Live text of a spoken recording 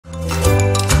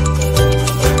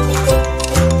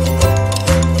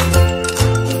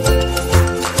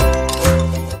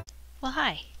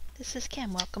this is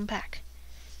Kim. Welcome back.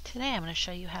 Today I'm going to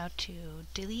show you how to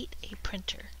delete a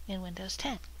printer in Windows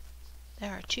 10.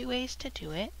 There are two ways to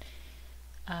do it.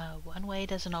 One way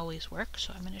doesn't always work,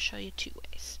 so I'm going to show you two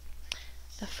ways.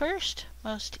 The first,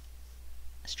 most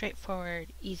straightforward,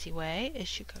 easy way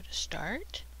is you go to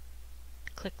Start,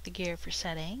 click the gear for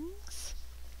Settings,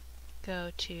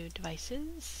 go to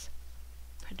Devices,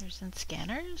 Printers and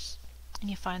Scanners, and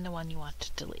you find the one you want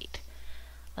to delete.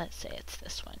 Let's say it's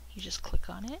this one. You just click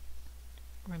on it,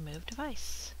 remove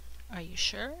device. Are you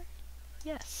sure?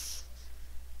 Yes.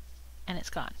 And it's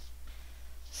gone.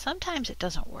 Sometimes it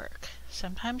doesn't work.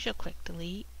 Sometimes you'll click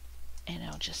delete and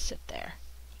it'll just sit there.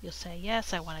 You'll say,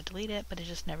 yes, I want to delete it, but it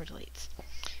just never deletes.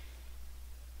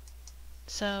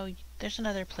 So there's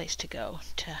another place to go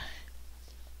to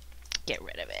get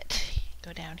rid of it.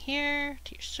 Go down here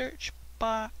to your search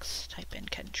box, type in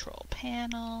Control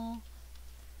Panel.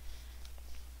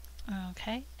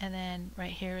 Okay, and then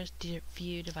right here is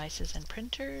View Devices and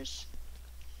Printers.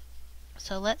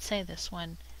 So let's say this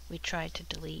one we tried to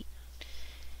delete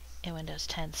in Windows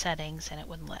 10 settings and it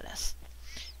wouldn't let us.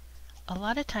 A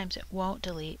lot of times it won't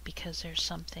delete because there's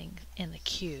something in the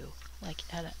queue, like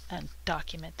a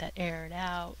document that errored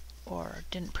out or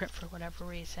didn't print for whatever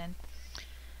reason.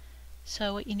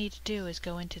 So what you need to do is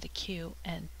go into the queue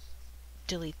and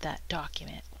delete that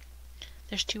document.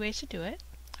 There's two ways to do it.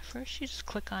 First, you just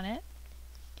click on it,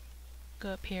 go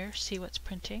up here, see what's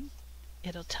printing.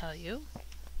 It'll tell you.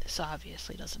 This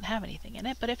obviously doesn't have anything in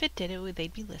it, but if it did,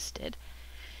 they'd be listed.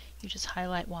 You just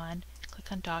highlight one,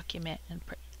 click on Document, and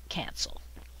Cancel.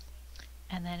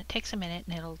 And then it takes a minute,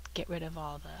 and it'll get rid of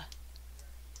all the...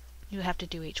 You have to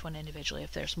do each one individually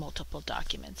if there's multiple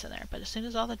documents in there. But as soon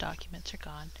as all the documents are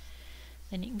gone,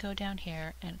 then you can go down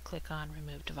here and click on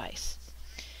Remove Device.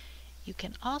 You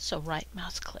can also right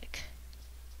mouse click.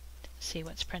 See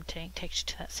what's printing, takes you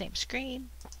to that same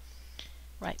screen.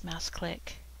 Right mouse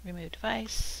click, remove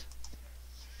device.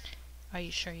 Are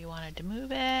you sure you wanted to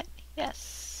move it?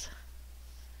 Yes.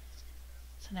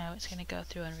 So now it's going to go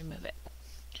through and remove it.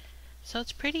 So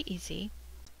it's pretty easy.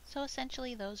 So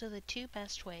essentially those are the two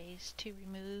best ways to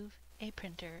remove a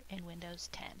printer in Windows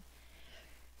 10.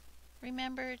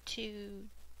 Remember to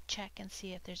check and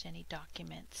see if there's any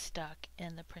documents stuck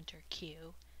in the printer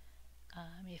queue.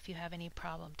 If you have any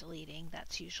problem deleting,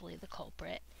 that's usually the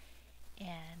culprit.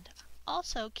 And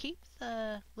also keep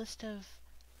the list of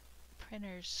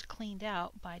printers cleaned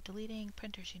out by deleting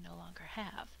printers you no longer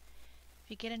have. If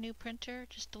you get a new printer,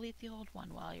 just delete the old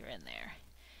one while you're in there.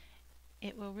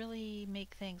 It will really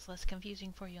make things less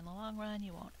confusing for you in the long run.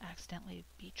 You won't accidentally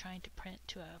be trying to print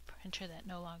to a printer that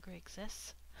no longer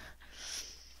exists.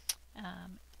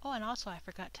 Oh, and also I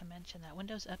forgot to mention that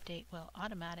Windows Update will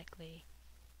automatically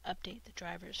update the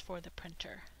drivers for the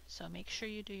printer. So make sure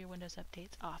you do your Windows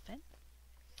updates often.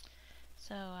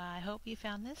 So I hope you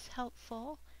found this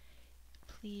helpful.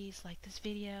 Please like this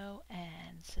video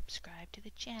and subscribe to the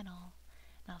channel.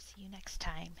 And I'll see you next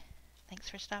time. Thanks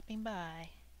for stopping by.